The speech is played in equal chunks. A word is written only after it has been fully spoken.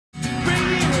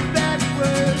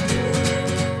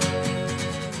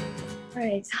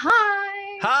right.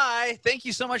 Hi. Hi. Thank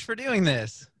you so much for doing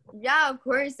this. Yeah, of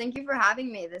course. Thank you for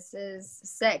having me. This is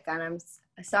sick, and I'm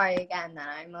sorry again that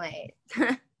I'm late.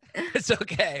 It's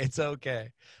okay. It's okay.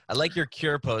 I like your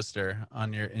cure poster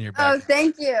on in your Oh, back.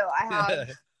 thank you. I have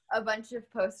a bunch of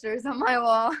posters on my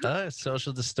wall.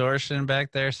 Social distortion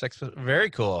back there. Very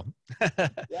cool.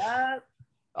 Yep.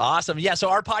 Awesome. Yeah. So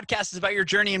our podcast is about your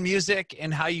journey in music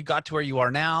and how you got to where you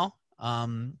are now.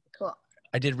 Cool.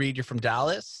 I did read you're from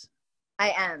Dallas.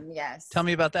 I am, yes. Tell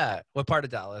me about that. What part of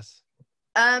Dallas?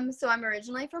 So I'm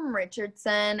originally from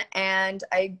Richardson, and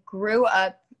I grew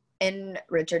up in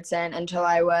Richardson until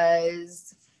I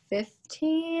was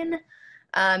 15.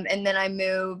 And then I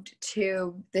moved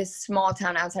to this small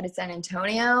town outside of San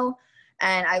Antonio,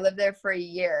 and I lived there for a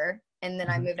year. And then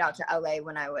I moved out to LA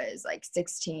when I was like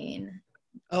 16.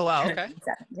 Oh, wow. Okay.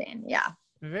 17. Yeah.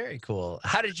 Very cool.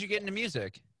 How did you get into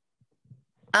music?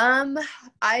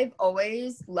 I've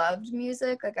always loved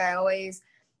music.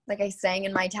 I sang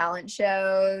in my talent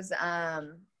shows.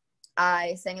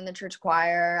 I sang in the church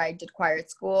choir. I did choir at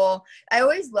school. I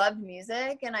always loved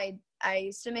music, and I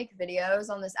used to make videos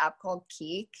on this app called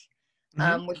Keek,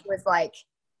 which was like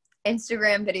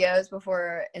Instagram videos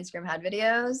before Instagram had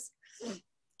videos.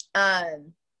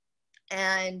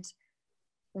 And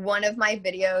one of my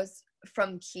videos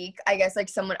from Keek, I guess like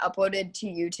someone uploaded to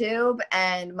YouTube,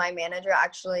 and my manager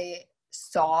actually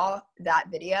saw that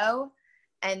video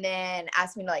and then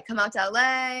asked me to like come out to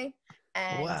LA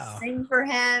and sing for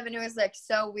him. And it was like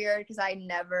so weird because I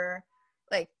never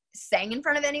like sang in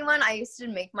front of anyone. I used to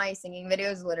make my singing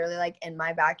videos literally like in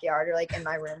my backyard or like in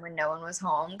my room when no one was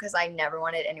home because I never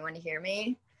wanted anyone to hear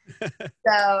me.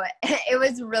 So it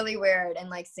was really weird, and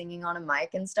like singing on a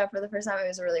mic and stuff for the first time, it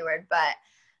was really weird. But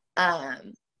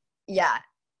yeah,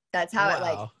 that's how it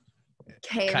like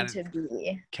came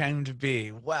to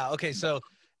be. Wow. Okay. So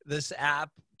this app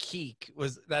Keek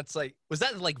was that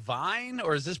like Vine,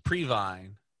 or is this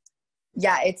pre-Vine?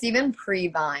 Yeah, it's even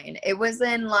pre-Vine. It was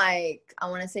in like, I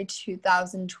want to say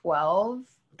 2012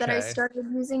 that I started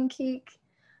using Keek.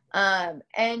 And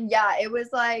yeah, it was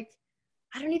like,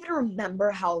 I don't even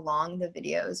remember how long the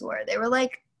videos were. They were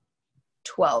like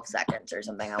 12 seconds or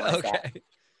something, I want to say.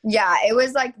 Yeah, it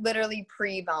was like literally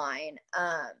pre-Vine.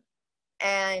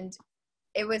 And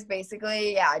it was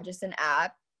basically, yeah, just an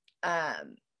app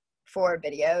for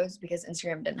videos because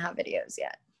Instagram didn't have videos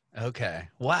yet. Okay.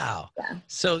 Wow. Yeah.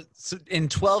 So in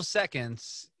 12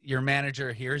 seconds, your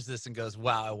manager hears this and goes,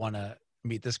 wow, I want to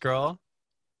meet this girl.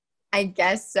 I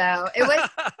guess so. It was,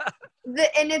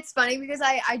 and it's funny because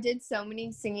I did so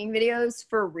many singing videos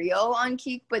for real on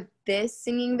Keek, but this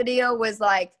singing video was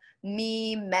like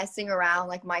me messing around.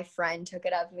 Like my friend took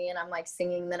it of me and I'm like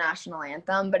singing the national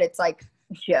anthem, but it's like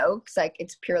jokes, like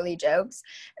it's purely jokes.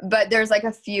 But there's like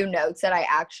a few notes that I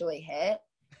actually hit.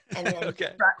 And then,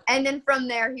 and then from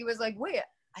there, he was like, wait,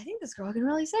 I think this girl can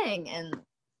really sing. And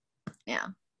yeah.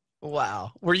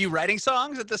 Wow. Were you writing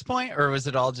songs at this point, or was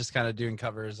it all just kind of doing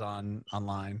covers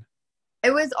online?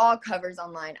 It was all covers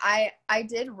online. I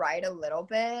did write a little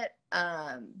bit,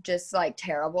 just like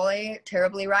terribly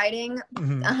writing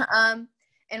in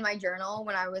my journal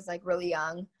when I was like really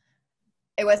young.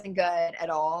 It wasn't good at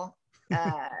all.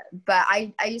 But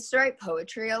I used to write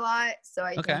poetry a lot. So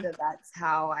I think that that's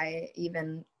how I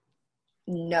even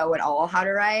know at all how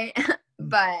to write.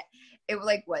 But it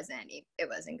like wasn't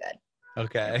good.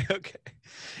 Okay.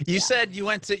 You said you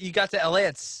got to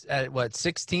LA at what,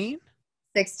 16?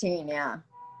 16, yeah.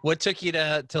 What took you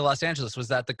to Los Angeles? Was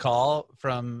that the call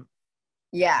from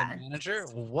the manager?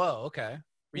 Whoa, okay.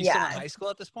 Were you still in high school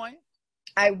at this point?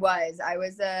 I was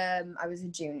a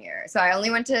junior. So I only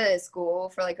went to school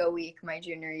for like a week my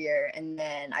junior year, and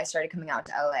then I started coming out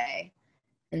to LA,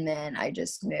 and then I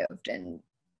just moved and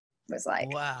was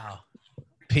like, wow.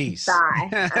 Peace. Bye.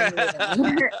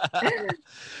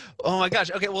 Oh my gosh.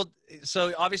 Okay. Well,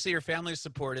 so obviously your family is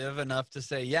supportive enough to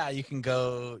say, yeah, you can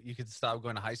stop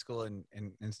going to high school and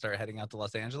start heading out to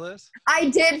Los Angeles. I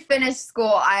did finish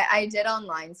school. I did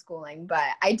online schooling, but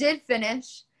I did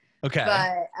finish. Okay.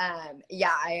 But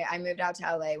yeah, I moved out to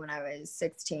LA when I was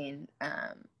 16.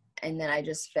 And then I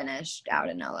just finished out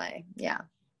in LA. Yeah.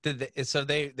 So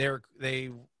they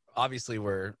obviously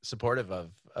were supportive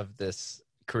of this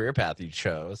career path you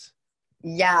chose.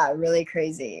 Yeah, really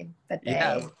crazy. But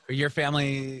Are your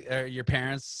family, your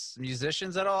parents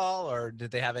musicians at all, or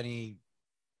did they have any?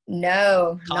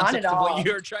 No, not at all. Of what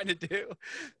you were trying to do?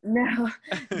 No,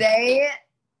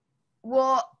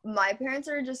 well, my parents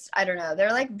are just, I don't know,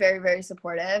 they're like very, very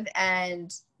supportive,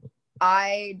 and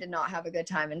I did not have a good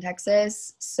time in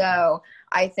Texas. So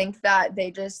I think that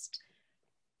they just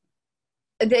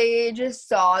They just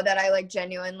saw that I like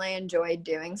genuinely enjoyed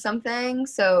doing something.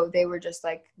 So they were just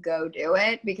like, go do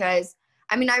it. Because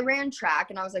I mean, I ran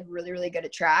track and I was like really, really good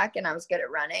at track and I was good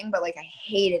at running, but like I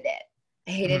hated it.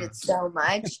 I hated it so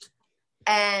much.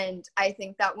 And I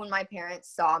think that when my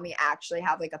parents saw me actually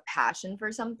have like a passion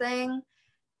for something,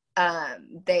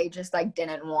 they just like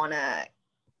didn't want to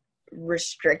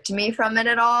restrict me from it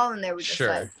at all. And they were just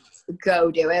like,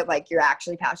 go do it. Like, you're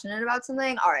actually passionate about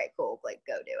something. All right, cool. Like,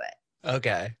 go do it.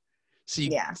 Okay. So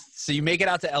you make it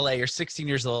out to LA, you're 16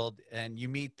 years old and you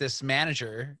meet this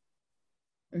manager.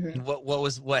 And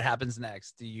what happens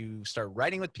next? Do you start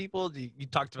writing with people? You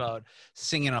talked about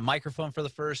singing on a microphone for the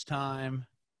first time.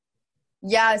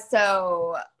 Yeah.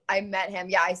 So I met him.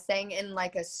 Yeah. I sang in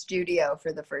like a studio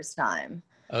for the first time.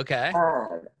 Okay.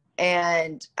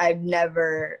 And I've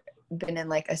never been in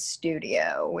like a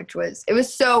studio, it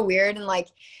was so weird. And like,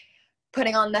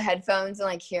 putting on the headphones and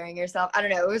like hearing yourself, I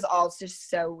don't know, it was all just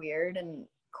so weird and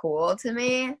cool to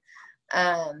me.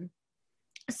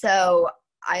 So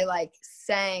I like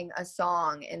sang a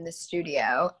song in the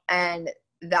studio, and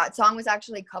that song was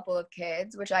actually Couple of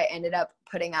Kids, which I ended up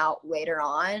putting out later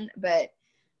on, but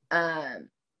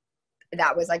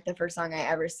that was like the first song I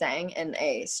ever sang in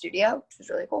a studio, which was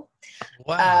really cool.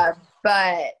 Wow.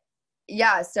 But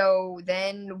yeah, so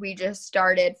then we just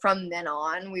started from then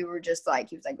on. We were just like,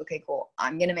 he was like, okay, cool,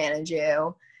 I'm going to manage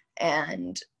you.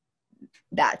 And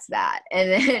that's that.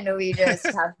 And then we just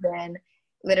have been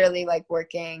literally like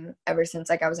working ever since.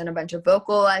 Like I was in a bunch of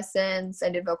vocal lessons. I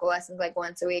did vocal lessons like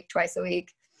once a week, twice a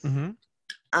week.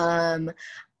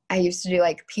 I used to do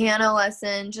like piano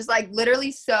lessons, just like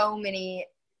literally so many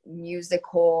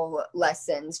musical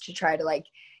lessons to try to like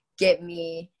get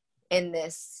me in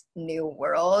this new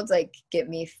world, like get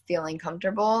me feeling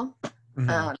comfortable,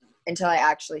 until I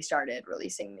actually started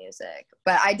releasing music.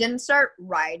 But I didn't start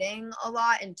writing a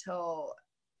lot until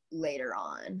later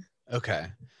on. Okay.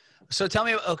 So tell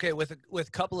me, okay,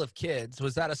 with Couple of Kids,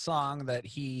 was that a song that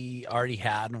he already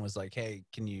had and was like, hey,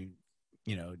 can do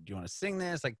you want to sing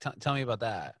this? Like, tell me about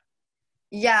that.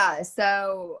 Yeah.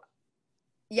 So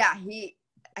yeah,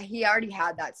 he already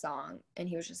had that song and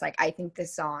he was just like, I think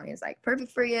this song is like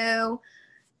perfect for you,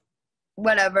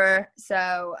 whatever.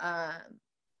 So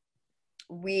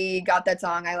we got that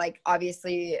song. I like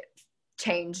obviously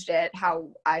changed it how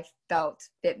I felt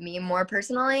fit me more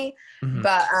personally.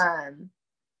 But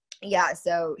yeah,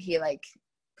 so he like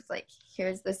was like,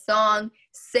 here's the song,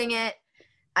 sing it.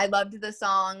 I loved the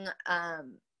song,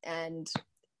 and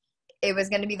it was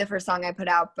going to be the first song I put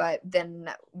out, but then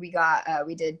we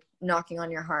did Knocking on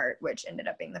Your Heart, which ended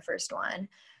up being the first one.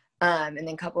 And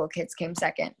then Couple of Kids came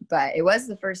second, but it was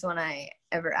the first one I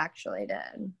ever actually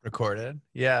did. Recorded?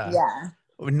 Yeah. Yeah.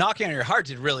 Knocking on Your Heart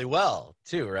did really well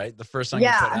too, right? The first song you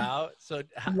put out. So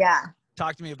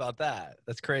talk to me about that.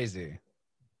 That's crazy.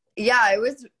 Yeah, it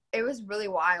was really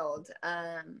wild.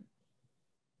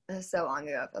 It was so long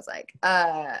ago. I was like,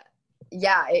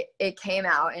 yeah, it came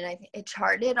out and I think it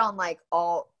charted on like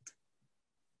alt,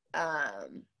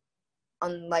 on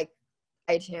like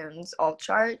iTunes alt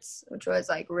charts, which was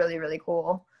like really, really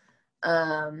cool.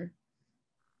 And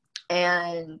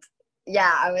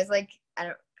yeah, I was like,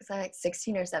 was I like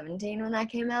 16 or 17 when that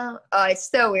came out? Oh, it's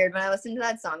so weird. When I listen to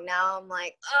that song now, I'm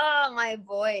like, oh, my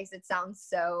voice, it sounds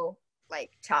so like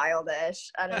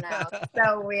childish. I don't know.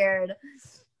 So weird.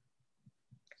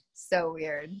 So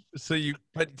weird. So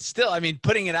but still, I mean,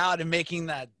 putting it out and making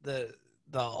that the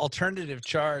alternative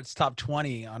charts top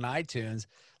 20 on iTunes,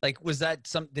 like, was that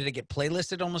did it get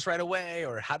playlisted almost right away,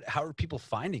 or how are people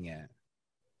finding it?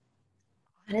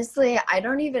 Honestly, I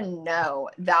don't even know.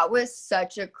 That was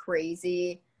such a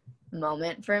crazy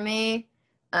moment for me.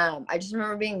 I just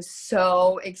remember being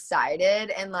so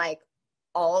excited, and like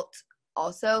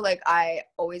also like I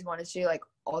always wanted to do like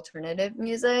alternative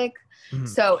music.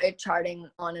 So it charting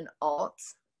on the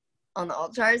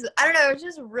alt charts, I don't know, it was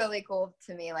just really cool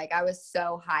to me. Like I was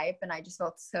so hype and I just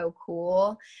felt so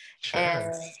cool.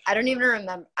 And I don't even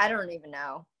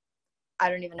know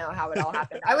how it all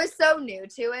happened. I was so new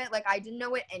to it. Like I didn't know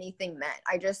what anything meant.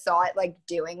 I just saw it like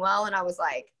doing well and I was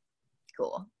like,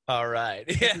 cool. All right.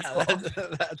 Yeah. Cool.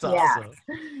 That's awesome.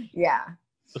 Yeah.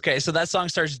 Okay. So that song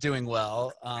starts doing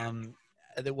well.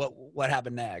 Then what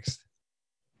happened next?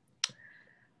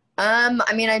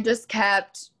 I mean, I just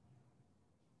kept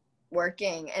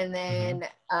working, and then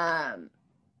my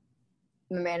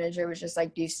manager was just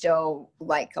like, do you still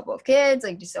like Couple of Kids?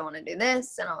 Like, do you still want to do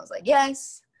this? And I was like,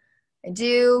 yes, I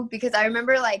do. Because I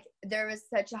remember like there was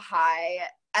such a high,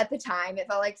 at the time, it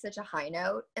felt like such a high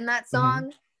note in that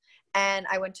song. And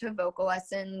I went to vocal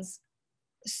lessons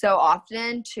so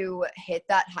often to hit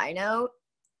that high note.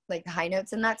 like the high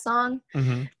notes in that song.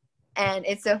 Mm-hmm. And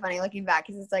it's so funny looking back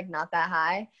because it's like not that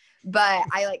high, but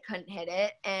I like couldn't hit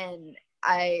it, and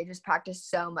I just practiced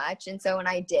so much. And so when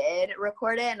I did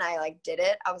record it and I like did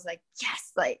it, I was like,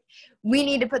 yes, like we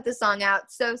need to put this song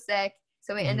out. So sick.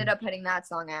 So we ended up putting that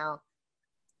song out.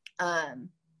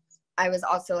 I was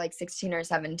also like 16 or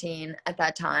 17 at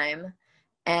that time.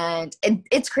 And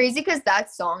it's crazy because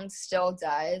that song still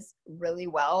does really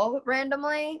well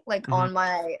randomly, like on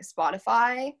my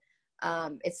Spotify.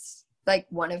 It's like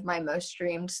one of my most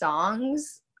streamed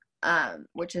songs,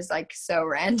 which is like so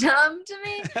random to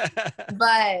me.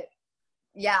 But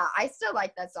yeah, I still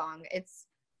like that song.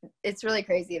 It's really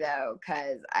crazy though,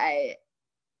 because I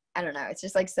don't know, it's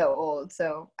just like so old.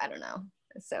 So I don't know.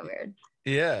 It's so weird.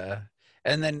 Yeah.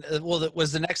 And then,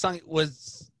 was the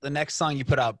next song you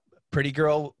put out Pretty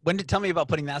Girl? Tell me about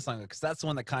putting that song, because that's the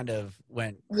one that kind of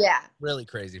went really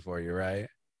crazy for you, right?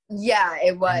 Yeah,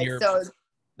 it was. So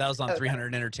that was on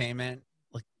 300 Entertainment.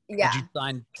 Like, yeah. Did you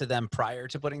sign to them prior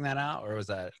to putting that out, or was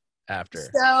that after?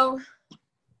 So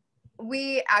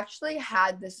we actually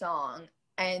had the song,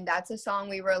 and that's a song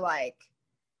we were like,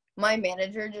 my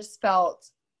manager just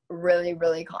felt really,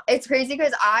 really it's crazy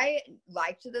because I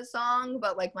liked the song,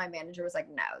 but like my manager was like,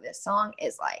 no, this song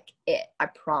is like it, I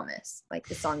promise, like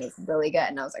the song is really good.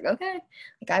 And I was like, okay,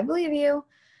 like I believe you.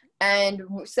 And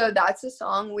so that's a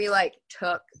song we like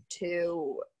took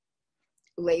to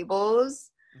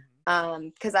labels,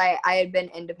 because I had been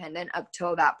independent up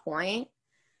till that point,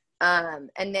 and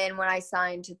then when I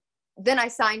signed to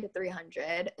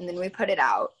 300, and then we put it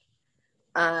out,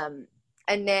 and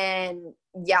then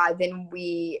then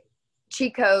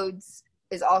Cheat Codes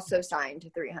is also signed to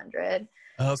 300.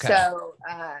 Okay. So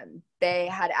they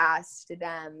had asked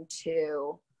them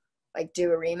to like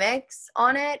do a remix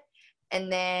on it,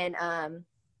 and then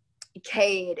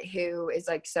Cade, who is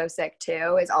like so sick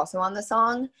too, is also on the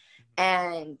song,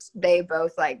 and they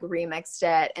both like remixed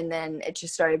it, and then it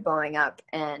just started blowing up,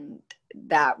 and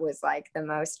that was like the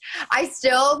most, I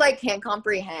still like can't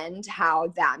comprehend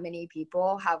how that many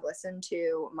people have listened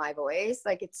to my voice.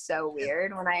 Like it's so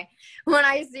weird when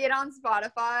I see it on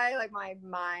Spotify, like my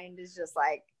mind is just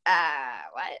like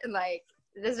what, like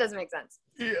this doesn't make sense.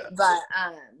 But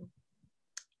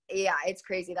yeah, it's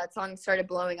crazy. That song started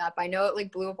blowing up. I know it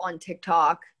like blew up on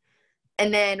TikTok.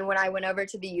 And then when I went over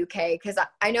to the UK, because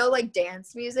I know like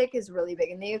dance music is really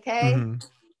big in the UK.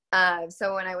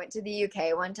 So when I went to the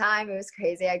UK one time, it was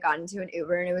crazy. I got into an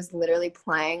Uber and it was literally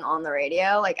playing on the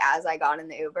radio, like as I got in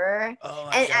the Uber. Oh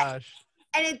my gosh.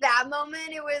 And at that moment,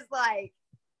 it was like,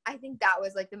 I think that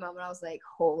was like the moment I was like,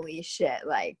 holy shit,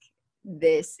 like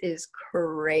this is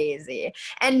crazy.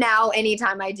 And now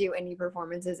anytime I do any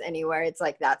performances anywhere, it's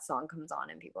like that song comes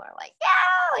on and people are like,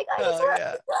 yeah, like I just love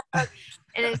it.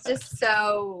 And it's just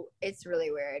so, it's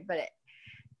really weird, but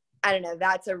I don't know,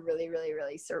 that's a really, really,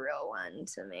 really surreal one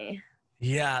to me.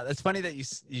 Yeah, that's funny that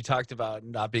you talked about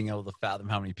not being able to fathom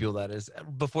how many people that is.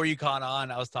 Before you caught on,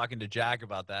 I was talking to Jack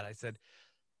about that. I said,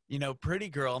 you know, Pretty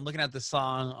Girl, I'm looking at the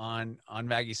song on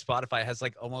Maggie's Spotify, has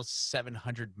like almost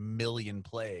 700 million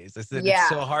plays. I said, it's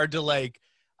so hard to like,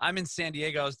 I'm in San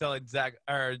Diego. I was telling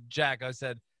Jack, I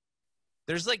said,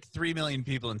 there's like 3 million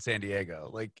people in San Diego.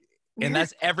 Like, and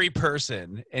that's every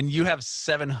person. And you have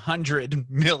 700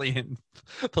 million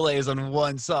plays on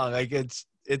one song. Like it's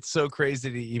so crazy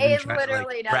to even try to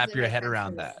like wrap your head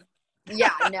around that.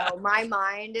 Yeah, no, my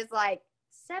mind is like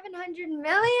 700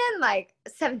 million, like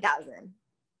 7,000.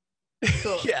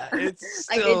 Cool. Yeah, it's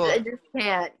still, like I just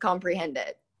can't comprehend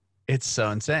it. It's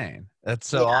so insane. That's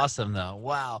so awesome though.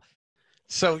 Wow.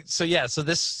 So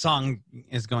this song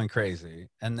is going crazy.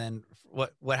 And then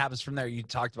what happens from there? You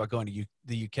talked about going to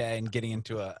the UK and getting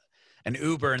into an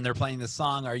Uber and they're playing the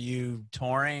song. Are you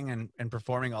touring and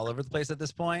performing all over the place at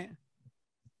this point?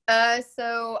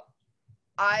 So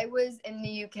I was in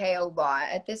the UK a lot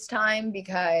at this time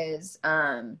because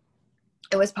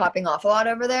it was popping off a lot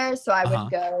over there. So I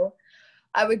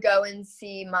would go and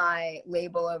see my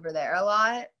label over there a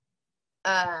lot.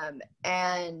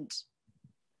 And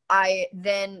I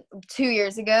then 2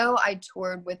 years ago I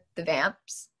toured with the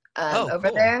Vamps over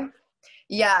there.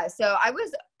 Yeah, so I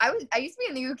used to be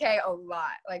in the UK a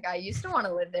lot. Like I used to want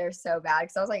to live there so bad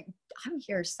because I was like, I'm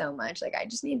here so much. Like I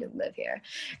just need to live here.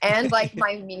 And like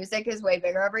my music is way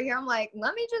bigger over here. I'm like,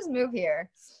 let me just move here.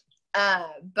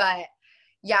 But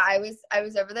yeah, I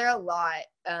was over there a lot.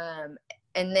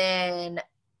 And then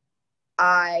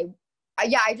I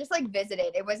just like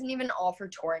visited. It wasn't even all for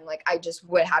touring. Like I just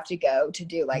would have to go to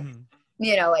do like,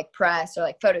 you know, like press or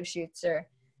like photo shoots or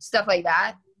stuff like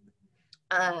that.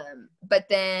 But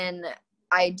then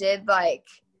I did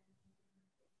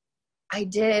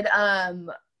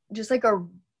just like a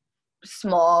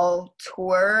small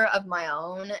tour of my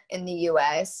own in the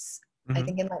US. Mm-hmm. I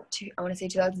think in like I want to say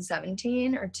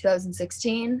 2017 or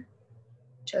 2016.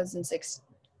 2006.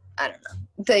 I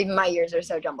don't know. My years are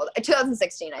so jumbled.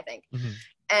 2016, I think. Mm-hmm.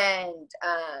 And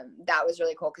that was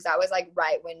really cool because that was like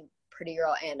right when Pretty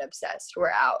Girl and Obsessed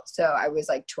were out. So I was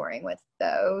like touring with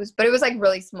those, but it was like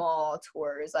really small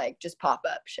tours, like just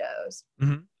pop-up shows.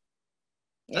 Mm-hmm.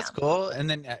 Yeah. That's cool. And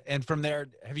then, and from there,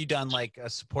 have you done like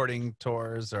supporting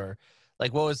tours, or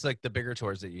like what was like the bigger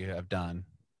tours that you have done?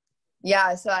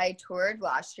 Yeah, so I toured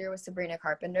last year with Sabrina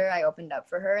Carpenter. I opened up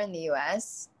for her in the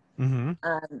US. Mm-hmm.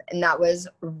 And that was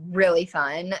really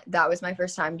fun. That was my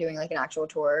first time doing like an actual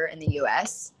tour in the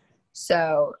US.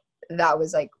 So that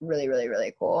was like really, really,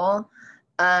 really cool.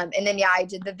 And then, yeah, I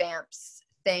did the Vamps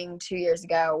thing 2 years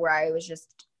ago where I was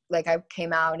just like, I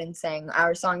came out and sang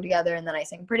our song together, and then I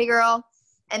sang Pretty Girl.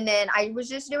 And then I was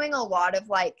just doing a lot of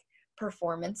like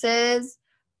performances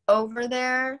over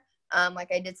there.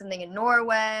 Like I did something in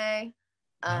Norway.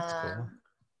 That's cool.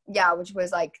 Yeah, which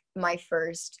was like my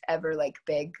first ever like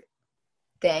big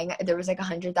thing. There was like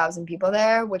 100,000 people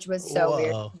there, which was so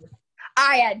weird.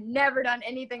 I had never done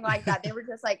anything like that. They were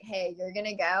just like, hey, you're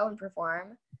gonna go and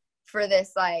perform for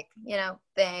this like, you know,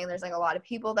 thing. There's like a lot of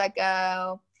people that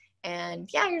go, and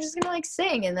yeah, you're just gonna like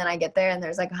sing. And then I get there and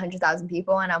there's like 100,000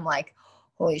 people, and I'm like,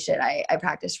 holy shit, I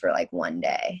practiced for like one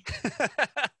day.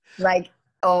 Like,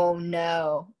 oh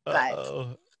no.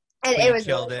 But it was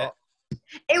really cool.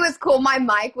 It was cool. My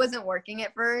mic wasn't working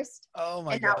at first. Oh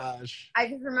my gosh. I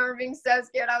just remember being so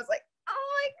scared. I was like,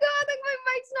 oh my God, like my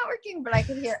mic's not working. But I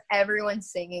could hear everyone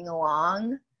singing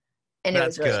along. And it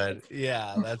was really good.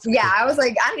 Yeah, that's yeah, cool. I was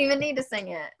like, I don't even need to sing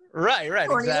it. Right,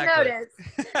 exactly.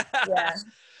 Yeah.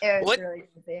 It was really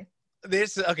easy.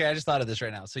 Okay, I just thought of this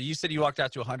right now. So you said you walked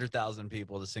out to 100,000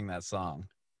 people to sing that song.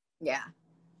 Yeah.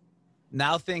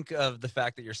 Now think of the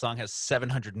fact that your song has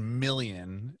 700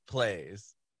 million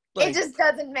plays. Like, it just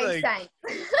doesn't make sense.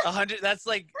 100. That's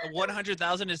like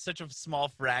 100,000 is such a small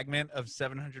fragment of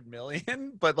 700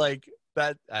 million, but like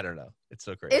that, I don't know. It's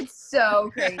so crazy. It's so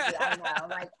crazy. I know.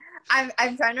 Like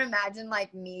I'm trying to imagine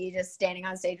like me just standing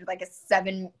on stage with like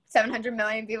 700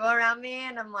 million people around me,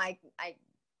 and I'm like, I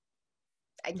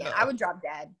can't. No. I would drop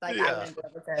dead. Like yeah.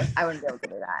 I wouldn't be able to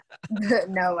do that.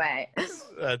 No way.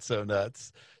 That's so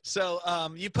nuts. So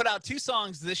you put out 2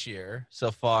 songs this year so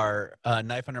far,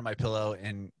 Knife Under My Pillow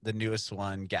and the newest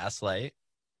one, Gaslight.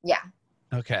 Yeah.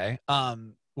 Okay.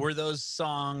 Were those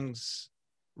songs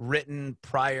written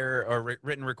prior or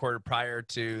recorded prior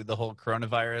to the whole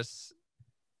coronavirus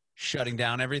shutting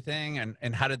down everything?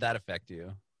 And how did that affect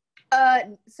you?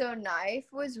 So Knife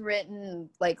was written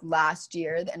like last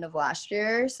year, the end of last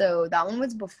year. So that one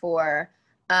was before.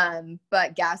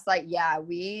 But Gaslight, yeah,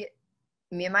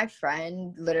 me and my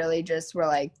friend literally just were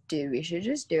like, dude, we should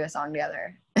just do a song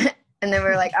together. And then we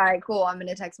were like, all right, cool. I'm going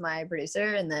to text my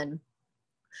producer. And then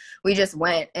we just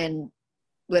went and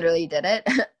literally did it.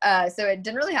 So it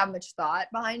didn't really have much thought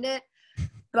behind it.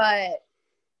 But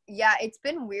yeah, it's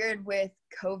been weird with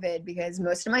COVID because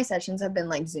most of my sessions have been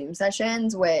like Zoom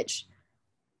sessions, which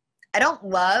I don't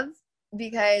love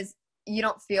because you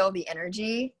don't feel the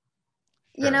energy,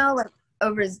 sure. You know, like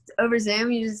over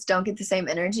Zoom, you just don't get the same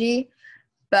energy.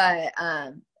 But,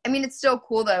 I mean, it's still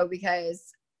cool though,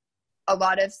 because a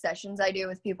lot of sessions I do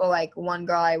with people, like one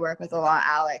girl I work with a lot,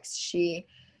 Alex, she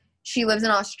lives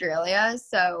in Australia.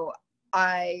 So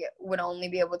I would only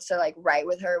be able to like write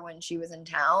with her when she was in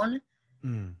town.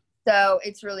 Mm. So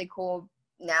it's really cool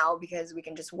now because we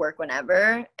can just work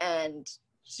whenever, and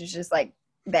she's just like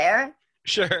there.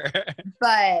 Sure.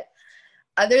 But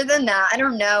other than that, I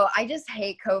don't know. I just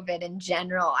hate COVID in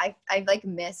general. I like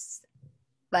miss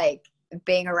like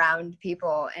being around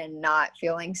people and not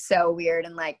feeling so weird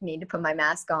and like need to put my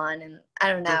mask on, and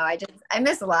I don't know. I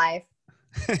miss life.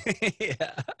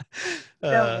 Yeah.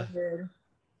 So weird.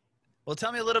 Well,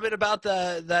 tell me a little bit about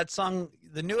that song.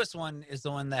 The newest one is the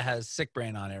one that has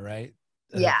Siiickbrain on it, right?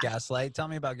 Yeah. Gaslight. Tell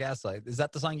me about Gaslight. Is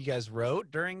that the song you guys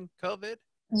wrote during COVID?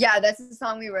 Yeah, that's the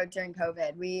song we wrote during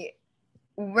COVID.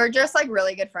 We're just like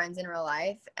really good friends in real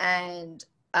life, and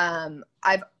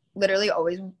I've literally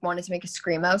always wanted to make a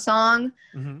screamo song.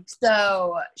 Mm-hmm.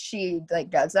 So she like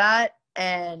does that,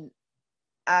 and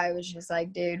I was just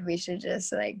like, dude, we should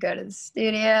just like go to the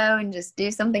studio and just do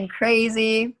something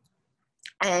crazy.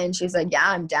 And she's like, yeah,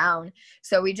 I'm down.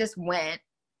 So we just went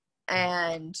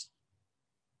and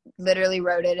literally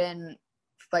wrote it in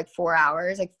like 4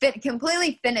 hours, like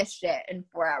completely finished it in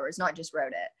 4 hours, not just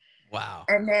wrote it. Wow.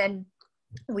 And then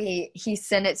he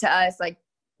sent it to us like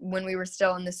when we were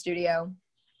still in the studio,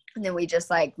 and then we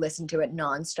just like listened to it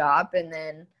nonstop. And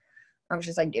then I was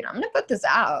just like, dude, I'm gonna put this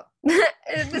out.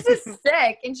 This is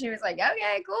sick. And she was like,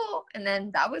 okay, cool. And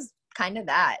then that was kind of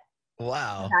that.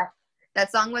 Wow.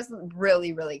 That song was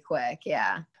really, really quick.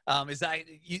 Yeah.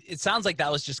 It sounds like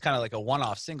that was just kind of like a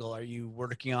one-off single. Are you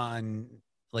working on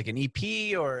like an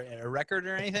EP or a record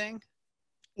or anything?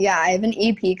 Yeah, I have an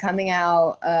EP coming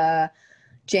out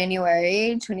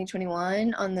January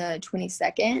 2021 on the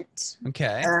 22nd.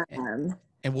 Okay.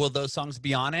 And will those songs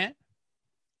be on it?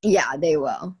 Yeah, they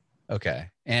will. Okay.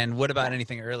 And what about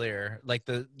anything earlier? Like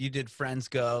you did Friends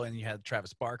Go and you had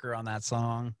Travis Barker on that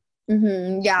song.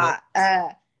 Mm-hmm. Yeah.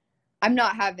 I'm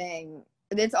not having,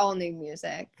 it's all new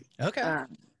music. Okay.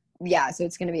 Yeah, so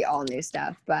it's going to be all new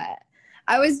stuff. But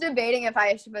I was debating if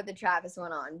I should put the Travis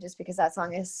one on just because that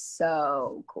song is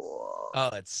so cool. Oh,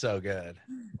 it's so good.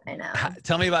 I know.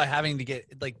 Tell me about having to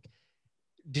get, like,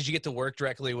 did you get to work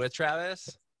directly with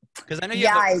Travis? Because I know you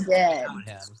I have did.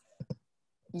 Him.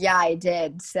 Yeah, I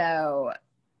did. So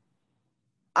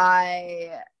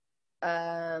I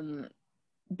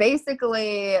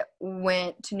basically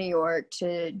went to New York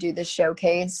to do the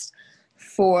showcase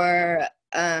for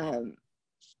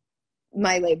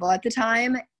my label at the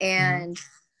time, and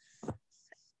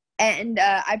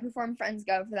I performed Friends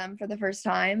Go for them for the first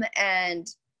time, and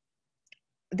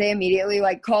they immediately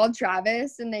like called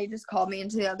Travis, and they just called me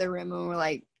into the other room and were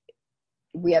like,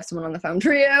 we have someone on the phone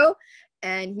for you.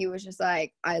 And he was just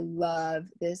like, I love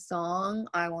this song.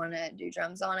 I want to do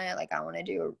drums on it. Like, I want to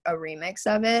do a remix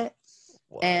of it.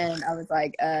 Whoa. And I was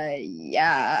like,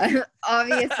 yeah,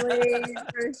 obviously,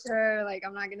 for sure. Like,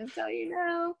 I'm not going to tell you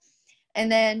no.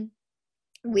 And then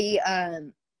we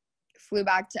flew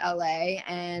back to LA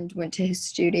and went to his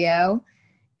studio.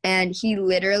 And he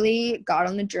literally got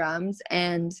on the drums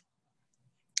and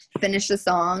finished the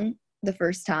song the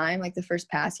first time. Like, the first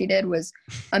pass he did was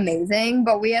amazing.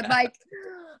 But we had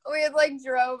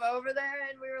drove over there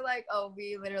and we were like, oh,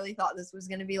 we literally thought this was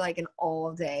gonna be like an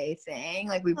all day thing.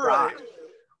 Like, we brought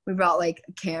like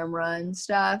a camera and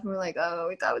stuff, and we're like, oh,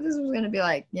 we thought this was gonna be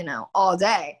like, you know, all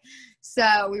day.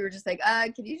 So we were just like,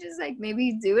 could you just like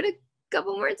maybe do it a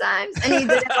couple more times? And he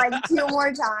did it like 2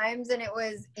 more times, and it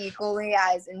was equally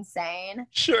as insane.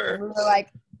 Sure. And we were like,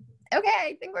 okay,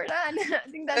 I think we're done. I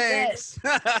think that's it.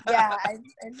 Yeah, I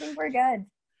think we're good.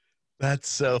 That's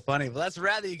so funny. Well, that's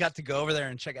rad that you got to go over there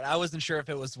and check it. I wasn't sure if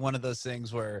it was one of those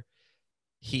things where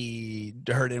he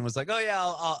heard it and was like, oh yeah,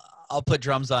 I'll put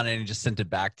drums on it and just sent it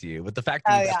back to you. But the fact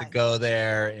that you got to go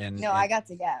there and I got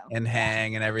to go and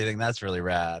hang and everything, that's really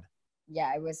rad.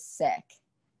 Yeah, it was sick.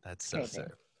 That's so sick.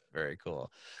 Very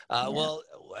cool. Well,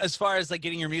 as far as like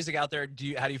getting your music out there,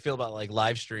 how do you feel about like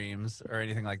live streams or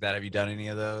anything like that? Have you done any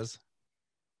of those?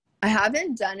 I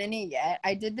haven't done any yet.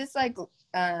 I did this like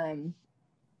a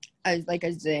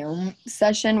Zoom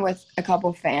session with a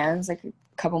couple fans like a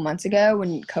couple months ago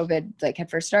when COVID like had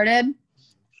first started.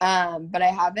 But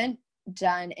I haven't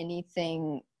done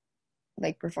anything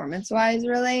like performance wise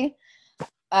really.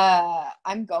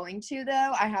 I'm going to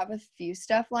though. I have a few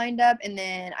stuff lined up, and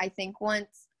then I think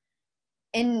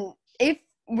if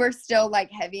we're still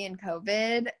like heavy in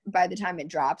COVID, by the time it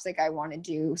drops, like I want to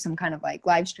do some kind of like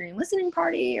live stream listening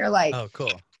party or like, oh,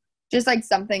 cool. Just like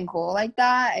something cool like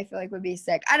that. I feel like would be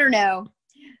sick. I don't know.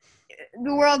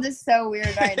 The world is so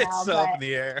weird right now. It's so up in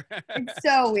the air. It's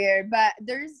so weird, but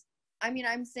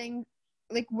I'm saying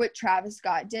like what Travis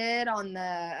Scott did on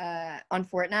on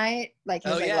Fortnite, like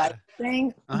his live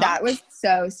thing. That was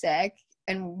so sick.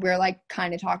 And we're like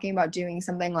kind of talking about doing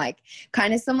something like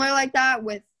kind of similar like that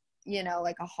with, you know,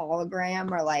 like a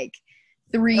hologram or like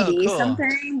 3D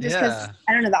something. Just because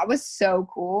I don't know, that was so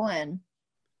cool, and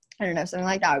I don't know, something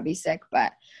like that would be sick.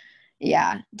 But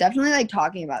yeah, definitely like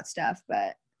talking about stuff,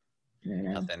 but I don't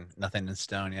know. Nothing in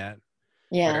stone yet.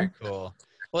 Yeah. Very cool.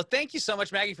 Well, thank you so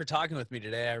much, Maggie, for talking with me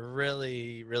today. I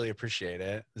really, really appreciate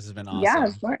it. This has been awesome. Yeah,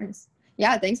 of course.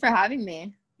 Yeah, thanks for having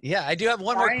me. Yeah, I do have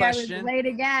one more question. I was late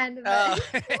again.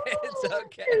 It's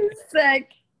okay. It's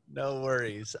sick. No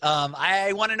worries.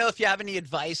 I want to know if you have any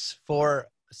advice for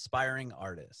aspiring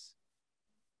artists.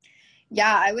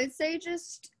 Yeah, I would say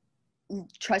just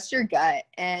trust your gut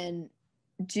and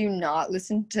do not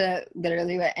listen to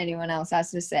literally what anyone else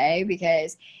has to say,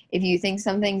 because if you think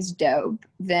something's dope,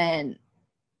 then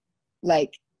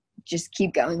like just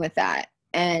keep going with that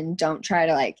and don't try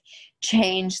to like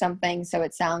change something so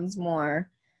it sounds more,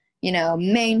 you know,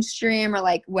 mainstream or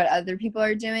like what other people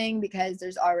are doing, because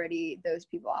there's already those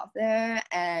people out there.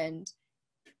 And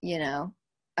you know,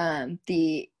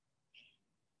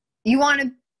 you want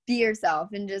to be yourself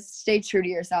and just stay true to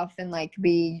yourself and like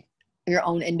be your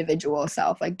own individual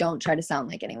self. Like don't try to sound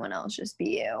like anyone else, just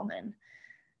be you.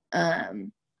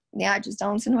 And yeah, just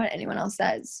don't listen to what anyone else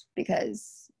says,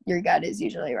 because your gut is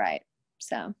usually right.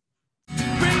 So